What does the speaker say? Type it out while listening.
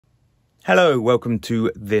Hello, welcome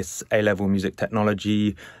to this A-Level Music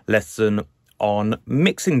Technology lesson on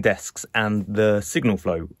mixing desks and the signal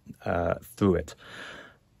flow through it.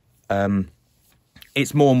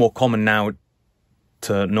 It's more and more common now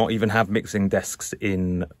to not even have mixing desks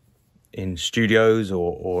in studios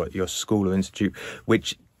or your school or institute,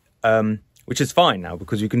 which is fine now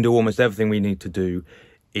because you can do almost everything we need to do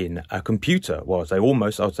in a computer. Well, I'd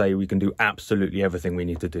say we can do absolutely everything we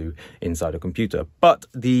need to do inside a computer. But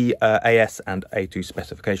the AS and A2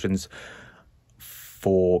 specifications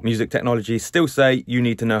for music technology still say you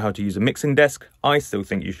need to know how to use a mixing desk. I still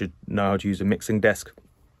think you should know how to use a mixing desk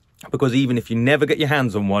because even if you never get your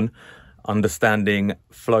hands on one, understanding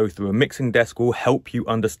flow through a mixing desk will help you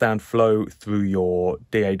understand flow through your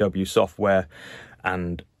DAW software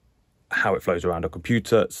and how it flows around a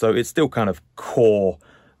computer. So it's still kind of core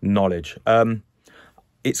knowledge.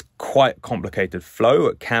 It's quite complicated flow.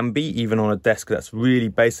 It can be even on a desk that's really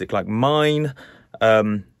basic like mine.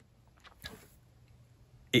 It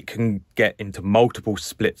can get into multiple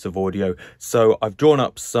splits of audio. So I've drawn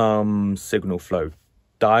up some signal flow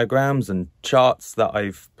diagrams and charts that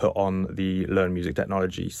I've put on the Learn Music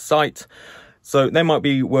Technology site. So they might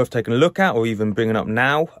be worth taking a look at or even bringing up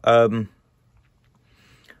now. And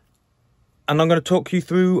I'm going to talk you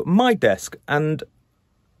through my desk. And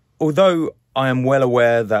although I am well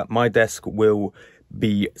aware that my desk will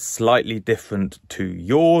be slightly different to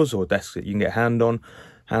yours or desks that you can get hands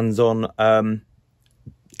on,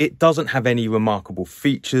 it doesn't have any remarkable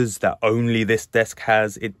features that only this desk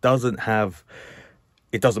has. It's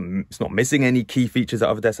not missing any key features that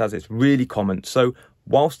other desks has. It's really common. So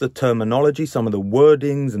whilst the terminology, some of the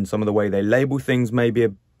wordings and some of the way they label things may be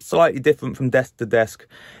slightly different from desk to desk,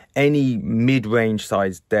 any mid-range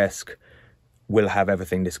sized desk will have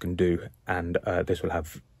everything this can do, and this will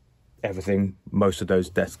have everything most of those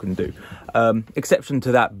desks can do. Exception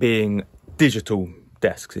to that being digital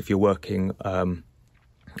desks. If you're working on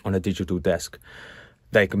a digital desk,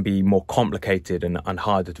 they can be more complicated and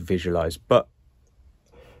harder to visualize. But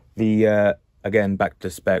the again, back to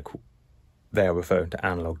spec, they are referring to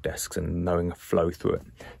analog desks and knowing a flow through it.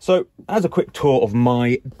 So as a quick tour of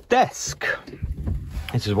my desk,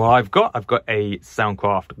 this is what I've got. I've got a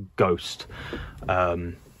Soundcraft Ghost,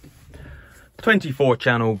 24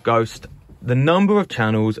 channel Ghost. The number of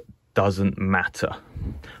channels doesn't matter.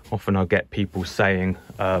 Often I'll get people saying,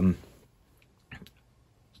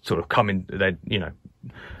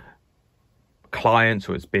 clients,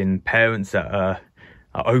 or it's been parents at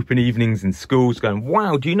open evenings in schools going,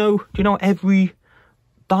 wow, do you know what every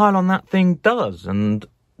dial on that thing does? And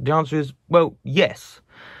the answer is, well, yes.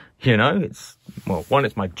 It's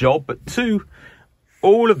my job, but two,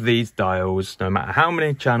 all of these dials, no matter how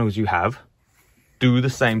many channels you have, do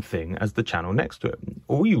the same thing as the channel next to it.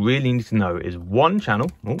 All you really need to know is one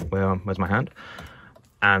channel, where's my hand,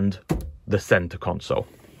 and the center console.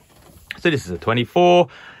 So this is a 24,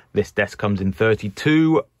 this desk comes in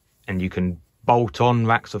 32, and you can bolt on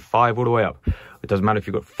racks of 5 all the way up. It doesn't matter if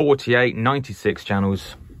you've got 48, 96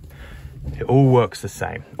 channels, it all works the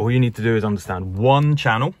same. All you need to do is understand one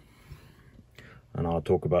channel, and I'll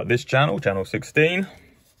talk about this channel 16,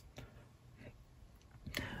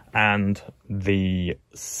 and the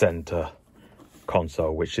center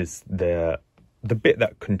console, which is the bit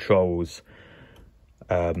that controls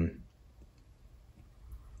the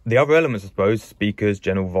other elements, I suppose, speakers,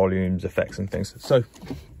 general volumes, effects and things. So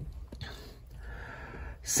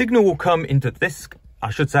signal will come into this. I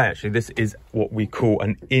should say, actually, this is what we call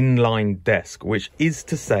an inline desk, which is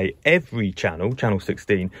to say every channel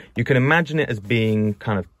 16, you can imagine it as being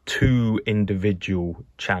kind of two individual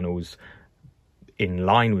channels in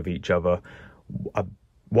line with each other.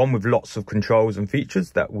 One with lots of controls and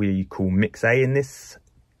features that we call Mix A in this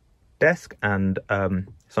desk. And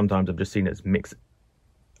sometimes I've just seen it as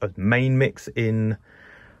main mix in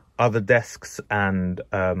other desks, and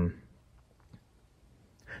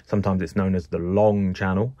sometimes it's known as the long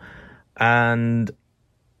channel, and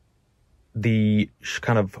the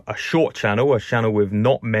kind of a short channel, a channel with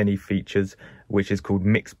not many features, which is called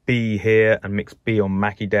Mix B here, and Mix B on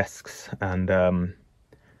Mackie desks, and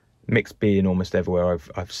Mix B in almost everywhere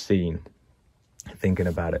I've seen, thinking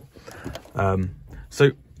about it.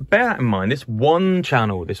 So bear that in mind. This one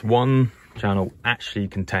channel actually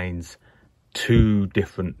contains two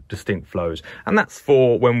different distinct flows, and that's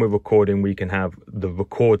for when we're recording. We can have the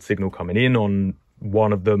record signal coming in on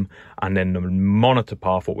one of them, and then the monitor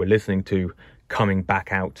path, what we're listening to, coming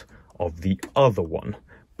back out of the other one,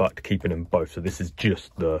 but keeping them both. So this is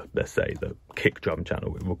just the, let's say, the kick drum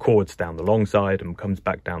channel. It records down the long side and comes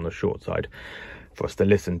back down the short side for us to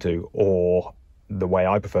listen to. Or the way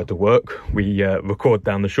I prefer to work. We record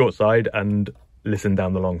down the short side and listen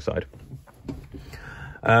down the long side.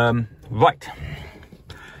 Right.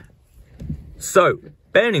 So,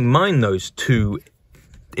 bearing in mind those two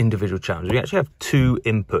individual channels, we actually have two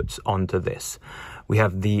inputs onto this. We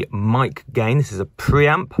have the mic gain. This is a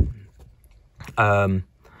preamp.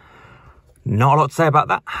 Not a lot to say about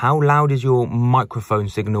that. How loud is your microphone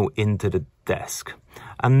signal into the desk?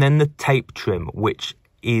 And then the tape trim, which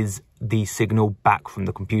is the signal back from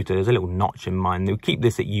the computer. There's a little notch in mine. You'll keep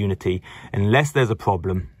this at unity unless there's a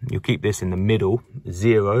problem. You'll keep this in the middle,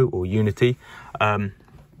 0 or unity. And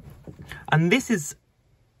this is,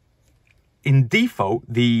 in default,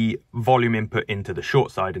 the volume input into the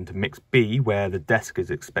short side, into mix B, where the desk is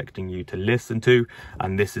expecting you to listen to.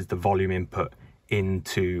 And this is the volume input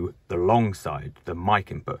into the long side, the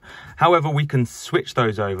mic input. However, we can switch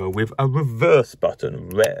those over with a reverse button,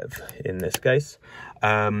 rev in this case.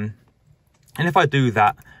 And if I do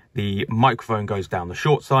that, the microphone goes down the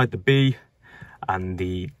short side, the B, and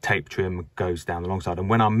the tape trim goes down the long side. And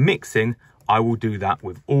when I'm mixing, I will do that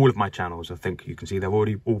with all of my channels. I think you can see they're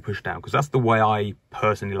already all pushed down, because that's the way I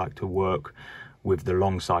personally like to work, with the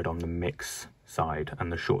long side on the mix side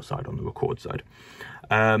and the short side on the record side.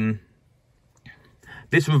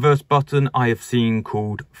 This reverse button I have seen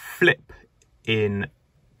called flip in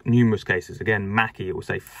numerous cases. Again, Mackie, it will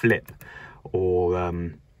say flip, or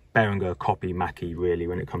Behringer copy Mackie, really,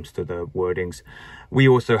 when it comes to the wordings. We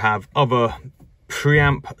also have other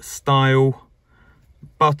preamp style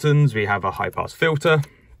buttons. We have a high pass filter,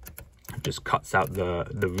 it just cuts out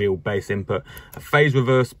the real bass input. A phase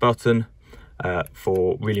reverse button,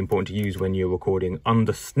 for really important to use when you're recording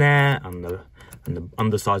under snare and the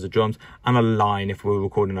undersides of drums, and a line if we're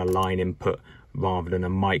recording a line input rather than a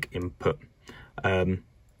mic input,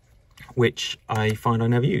 which I find I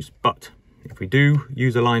never use. But if we do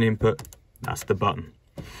use a line input, that's the button.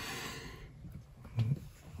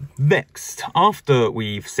 Next, after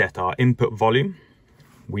we've set our input volume,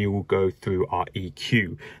 we will go through our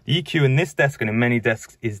EQ. The EQ in this desk and in many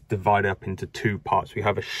desks is divided up into two parts. We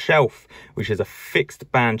have a shelf, which is a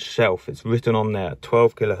fixed band shelf. It's written on there,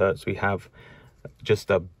 12 kilohertz. We have just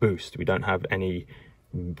a boost. We don't have any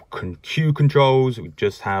Q controls. We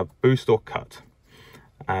just have boost or cut,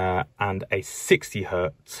 and a 60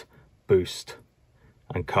 hertz boost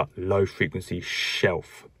and cut low frequency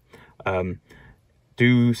shelf.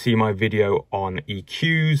 Do see my video on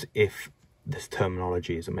EQs if this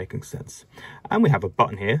terminology isn't making sense. And we have a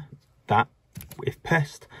button here that, if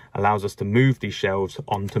pressed, allows us to move these shelves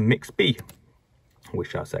onto mix B,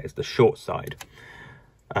 which I say is the short side.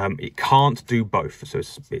 It can't do both, so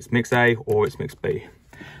it's mix A or it's mix B.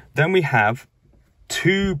 Then we have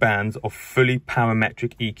two bands of fully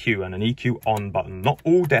parametric EQ and an EQ on button. Not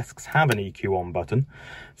all desks have an EQ on button,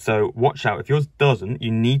 so watch out. If yours doesn't, you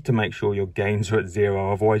need to make sure your gains are at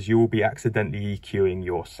 0, otherwise you will be accidentally EQing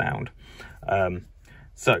your sound.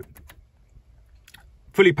 So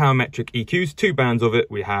fully parametric EQs, two bands of it.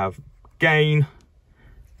 We have gain,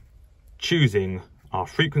 choosing our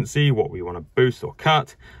frequency, what we want to boost or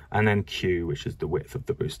cut, and then Q, which is the width of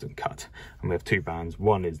the boost and cut. And we have two bands.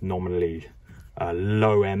 One is nominally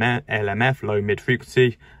low LMF, low mid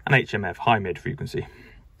frequency, and HMF, high mid frequency.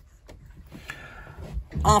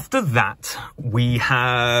 After that, we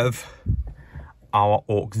have our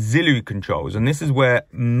auxiliary controls, and this is where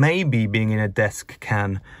maybe being in a desk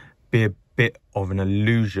can be a bit of an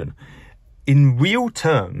illusion. In real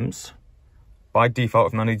terms, by default,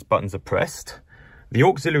 if none of these buttons are pressed, the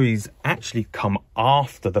auxiliaries actually come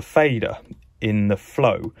after the fader in the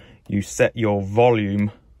flow. You set your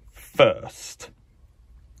volume first.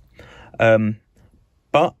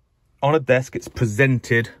 But on a desk, it's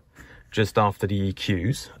presented just after the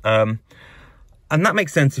EQs. And that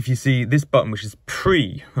makes sense if you see this button, which is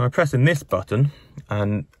pre. I'm pressing this button,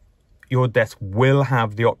 and your desk will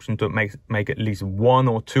have the option to make at least one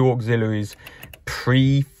or two auxiliaries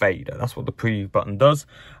pre-fader. That's what the pre button does.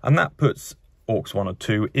 And that puts aux 1 or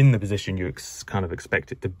 2 in the position you kind of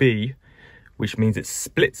expect it to be, which means it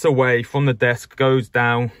splits away from the desk, goes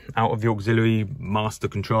down out of the auxiliary master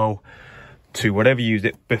control to whatever you use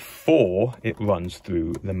it before it runs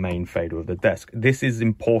through the main fader of the desk. This is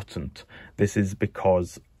important. This is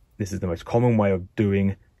because this is the most common way of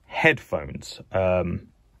doing headphones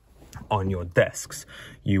on your desks.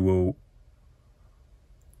 You will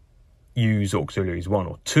use auxiliaries 1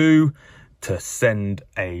 or 2 to send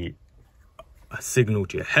a signal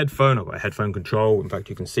to your headphone. I've got a headphone control. In fact,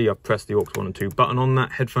 you can see I've pressed the aux 1 and 2 button on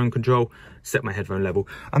that headphone control, set my headphone level.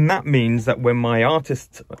 And that means that when my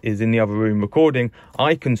artist is in the other room recording,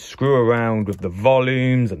 I can screw around with the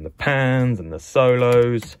volumes and the pans and the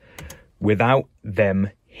solos without them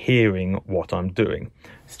hearing what I'm doing.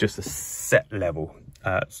 It's just a set level.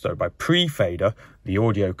 So by pre-fader, the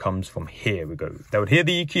audio comes from here. They would hear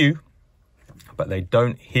the EQ, but they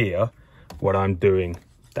don't hear what I'm doing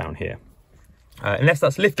down here. Unless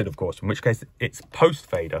that's lifted, of course, in which case it's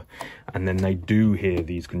post-fader, and then they do hear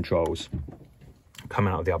these controls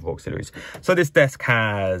coming out of the other auxiliaries. So this desk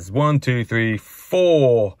has 1, 2, 3,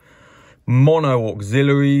 4 mono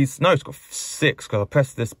auxiliaries. No, it's got 6 because I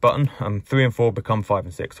press this button and 3 and 4 become 5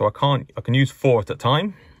 and 6. So I can use 4 at a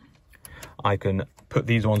time. I can put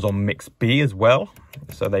these ones on mix B as well,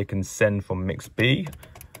 so they can send from mix B.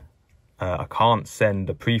 I can't send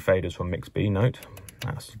the pre-faders from mix B, note.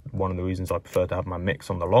 That's one of the reasons I prefer to have my mix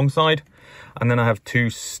on the long side. And then I have 2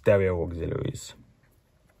 stereo auxiliaries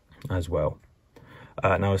as well.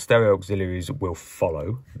 Now the stereo auxiliaries will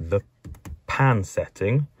follow the pan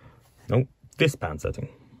setting. No, this pan setting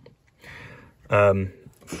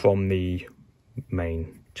from the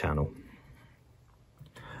main channel.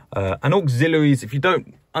 And auxiliaries, if you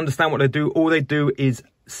don't understand what they do, all they do is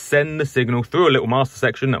send the signal through a little master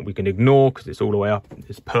section that we can ignore because it's all the way up.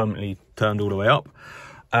 It's permanently turned all the way up.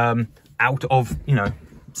 Out of, you know,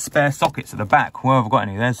 spare sockets at the back. Where have I got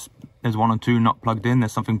any? There's 1 and 2 not plugged in.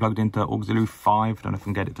 There's something plugged into auxiliary 5. Don't know if I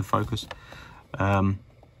can get it to focus. There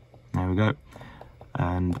we go.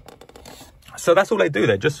 And so that's all they do.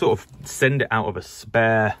 They just sort of send it out of a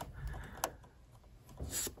spare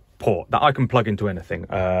port that I can plug into anything,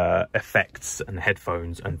 effects and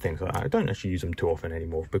headphones and things like that. I don't actually use them too often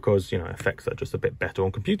anymore because, you know, effects are just a bit better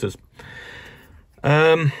on computers,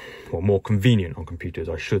 or more convenient on computers,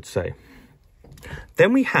 I should say.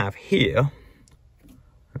 Then we have here,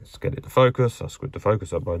 let's get it to focus. I screwed the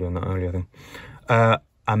focus up by doing that earlier thing.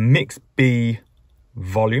 A mix B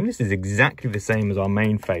volume. This is exactly the same as our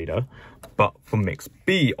main fader, but for mix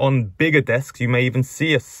B. On bigger desks, you may even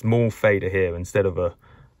see a small fader here instead of a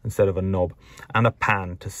knob, and a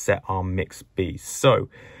pan to set our mix B. So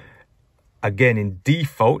again, in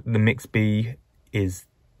default, the mix B is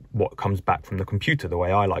what comes back from the computer. The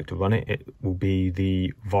way I like to run it, it will be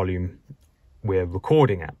the volume we're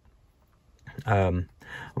recording at. And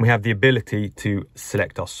we have the ability to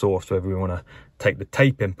select our source, whether we want to take the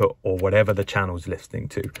tape input or whatever the channel's listening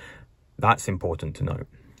to. That's important to note.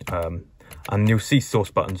 And you'll see source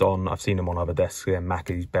buttons on. I've seen them on other desks. Yeah,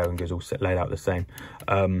 Mackeys, Behringers, all laid out the same.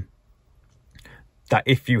 That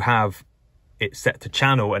if you have it set to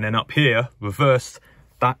channel and then up here reversed,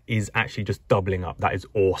 that is actually just doubling up. That is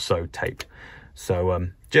also tape. So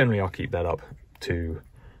generally I'll keep that up to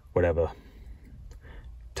whatever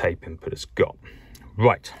tape input it's got.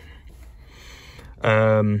 Right.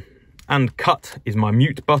 And cut is my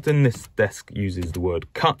mute button. This desk uses the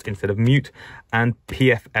word cut instead of mute, and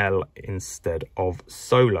PFL instead of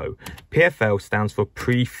solo. PFL stands for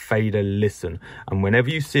pre-fader listen, and whenever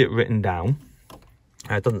you see it written down,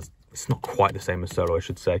 it's not quite the same as solo, I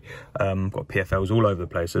should say. Got PFLs all over the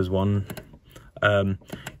place. There's one.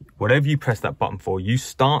 Whatever you press that button for, you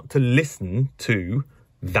start to listen to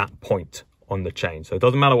that point on the chain. So it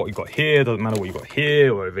doesn't matter what you've got here, doesn't matter what you've got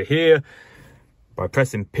here or over here. By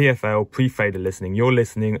pressing PFL, pre-fader listening, you're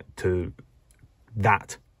listening to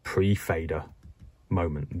that pre-fader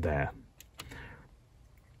moment there.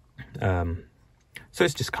 So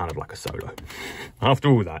it's just kind of like a solo. After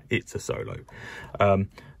all that, it's a solo.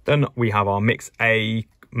 Then we have our mix A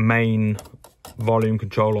main volume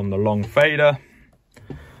control on the long fader,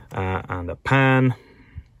 and a pan.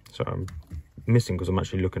 So I'm missing because I'm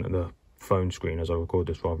actually looking at the phone screen as I record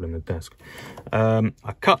this rather than the desk.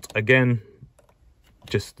 A cut again.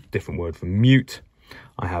 Just a different word for mute.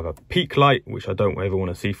 I have a peak light, which I don't ever want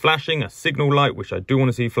to see flashing, a signal light, which I do want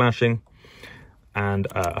to see flashing, and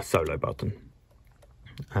a solo button.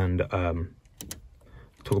 And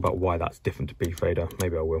talk about why that's different to pre-fader.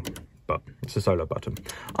 Maybe I will, but it's a solo button.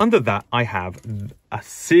 Under that, I have a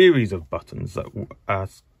series of buttons that are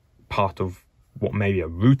part of what may be a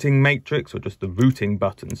routing matrix or just the routing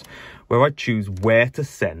buttons, where I choose where to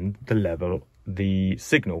send the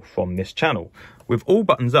signal from this channel. With all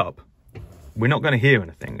buttons up, we're not going to hear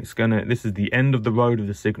anything. This is the end of the road of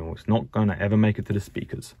the signal. It's not going to ever make it to the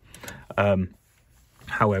speakers.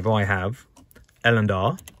 However, I have L and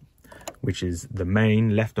R, which is the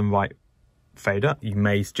main left and right fader. You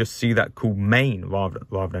may just see that called main rather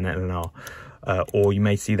than L and R, or you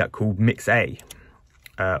may see that called mix A.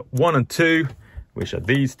 1 and 2, which are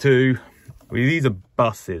these two. These are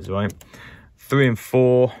buses, right? 3 and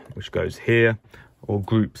 4, which goes here, or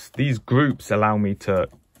groups. These groups allow me to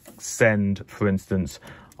send, for instance,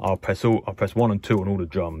 I'll press 1 and 2 on all the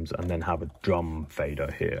drums and then have a drum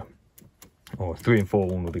fader here, or 3 and 4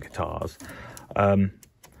 on all the guitars.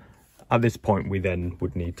 At this point, we then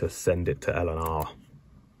would need to send it to L&R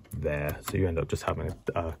there. So you end up just having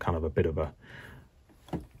a kind of a bit of a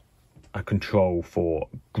control for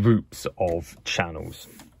groups of channels.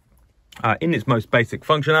 In its most basic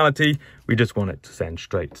functionality, we just want it to send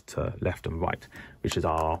straight to left and right, which is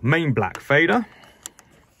our main black fader.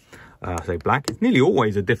 I say black, it's nearly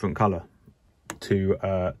always a different color to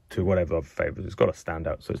whatever other faders. It's got to stand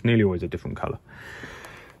out, so it's nearly always a different color.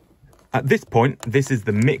 At this point, this is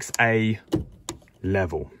the Mix A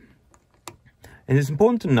level. And it's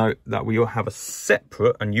important to note that we will have a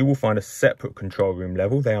separate, and you will find a separate control room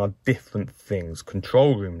level. They are different things.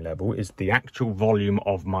 Control room level is the actual volume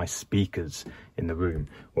of my speakers in the room,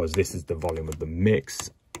 whereas this is the volume of the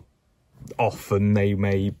mix. Often they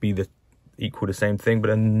may be equal the same thing, but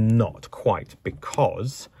they're not quite,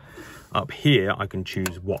 because up here I can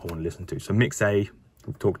choose what I want to listen to. So Mix A,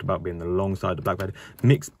 we've talked about being the long side of Black.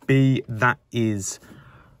 Mix B, that is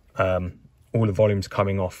all the volumes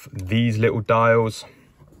coming off these little dials.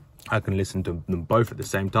 I can listen to them both at the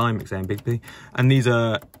same time, Mix A and Big B. And these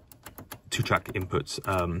are 2-track inputs.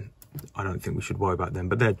 I don't think we should worry about them,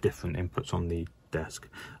 but they're different inputs on the desk.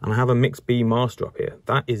 And I have a Mix B master up here.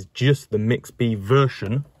 That is just the Mix B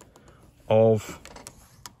version of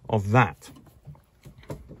that.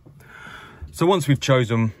 So once we've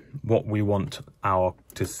chosen what we want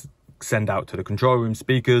to send out to the control room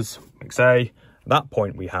speakers, Mix A, at that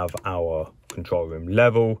point we have our control room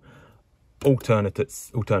level,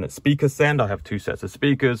 alternate speaker send. I have 2 sets of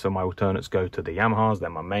speakers, so my alternates go to the Yamahas, they're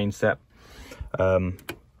my main set, and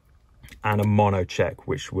a mono check,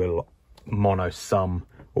 which will mono sum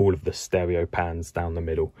all of the stereo pans down the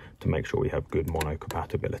middle to make sure we have good mono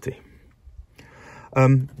compatibility.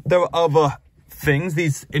 There are other things.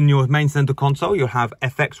 These in your main center console, you'll have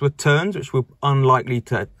FX returns, which we're unlikely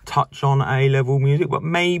to touch on A-level music, but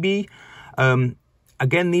maybe.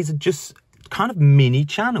 Again, these are just kind of mini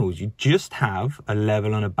channels. You just have a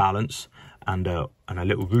level and a balance and a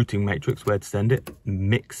little routing matrix where to send it.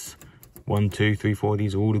 Mix 1, 2, 3, 4.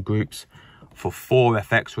 These are all the groups for 4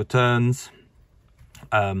 FX returns.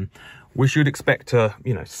 We should expect to,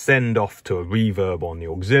 send off to a reverb on the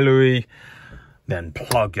auxiliary, then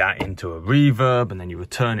plug that into a reverb, and then you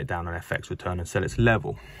return it down an FX return and set its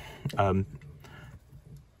level.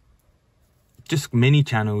 Just mini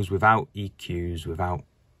channels without EQs, without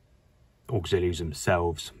auxiliaries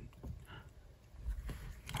themselves.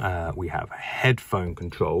 We have headphone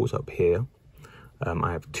controls up here.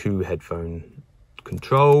 I have 2 headphone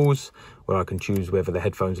controls where I can choose whether the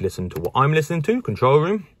headphones listen to what I'm listening to, control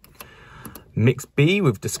room. Mix B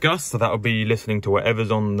we've discussed, so that'll be listening to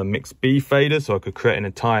whatever's on the Mix B fader, so I could create an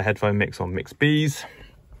entire headphone mix on Mix Bs,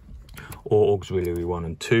 or auxiliary 1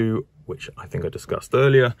 and 2, which I think I discussed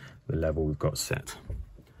earlier, the level we've got set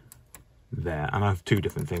there. And I have 2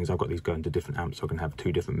 different things. I've got these going to different amps, so I can have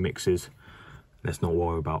 2 different mixes. Let's not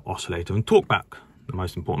worry about oscillator and talkback, the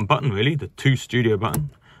most important button really, the 2 studio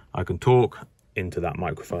button. I can talk into that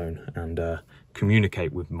microphone and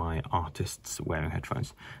communicate with my artists wearing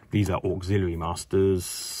headphones. These are auxiliary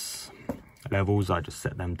masters levels. I just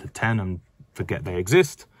set them to 10 and forget they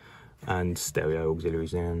exist, and stereo auxiliary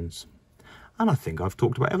ends. And I think I've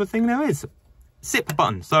talked about everything there is. SIP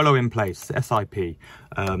button, solo in place, SIP.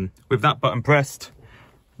 With that button pressed,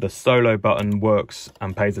 the solo button works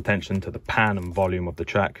and pays attention to the pan and volume of the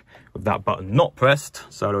track. With that button not pressed,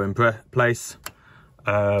 solo in place,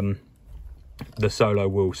 the solo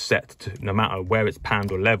will set to, no matter where it's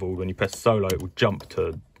panned or leveled, when you press solo, it will jump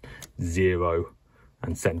to 0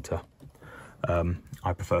 and center.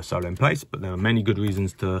 I prefer solo in place, but there are many good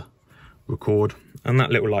reasons to record. And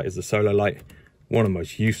that little light is the solo light. One of the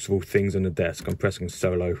most useful things on the desk. I'm pressing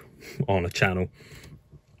solo on a channel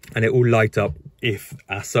and it will light up if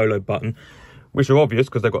a solo button, which are obvious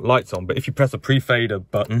because they've got lights on, but if you press a pre-fader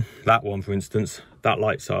button, that one for instance, that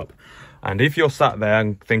lights up. And if you're sat there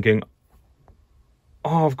and thinking,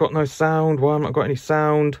 oh, I've got no sound, why haven't I got any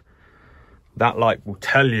sound? That light will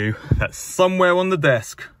tell you that somewhere on the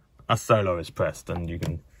desk a solo is pressed, and you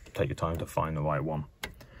can take your time to find the right one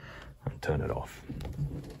and turn it off.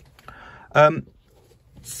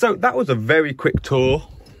 So that was a very quick tour,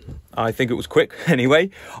 I think it was quick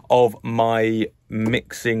anyway, of my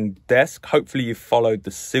mixing desk. Hopefully you followed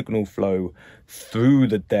the signal flow through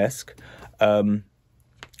the desk. I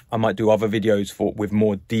might do other videos with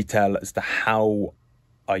more detail as to how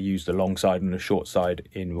I use the long side and the short side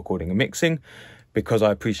in recording and mixing, because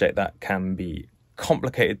I appreciate that can be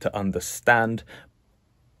complicated to understand.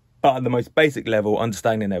 But at the most basic level,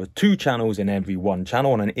 understanding there are 2 channels in every one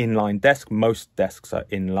channel on an inline desk. Most desks are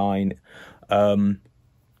inline.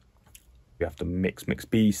 You have to mix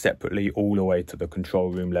B separately all the way to the control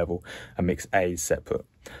room level, and mix A separate.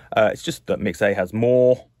 It's just that mix A has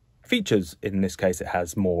more features. In this case, it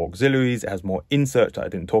has more auxiliaries, it has more inserts that I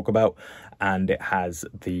didn't talk about, and it has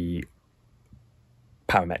the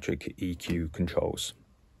parametric EQ controls.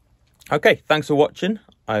 Okay, thanks for watching.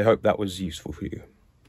 I hope that was useful for you.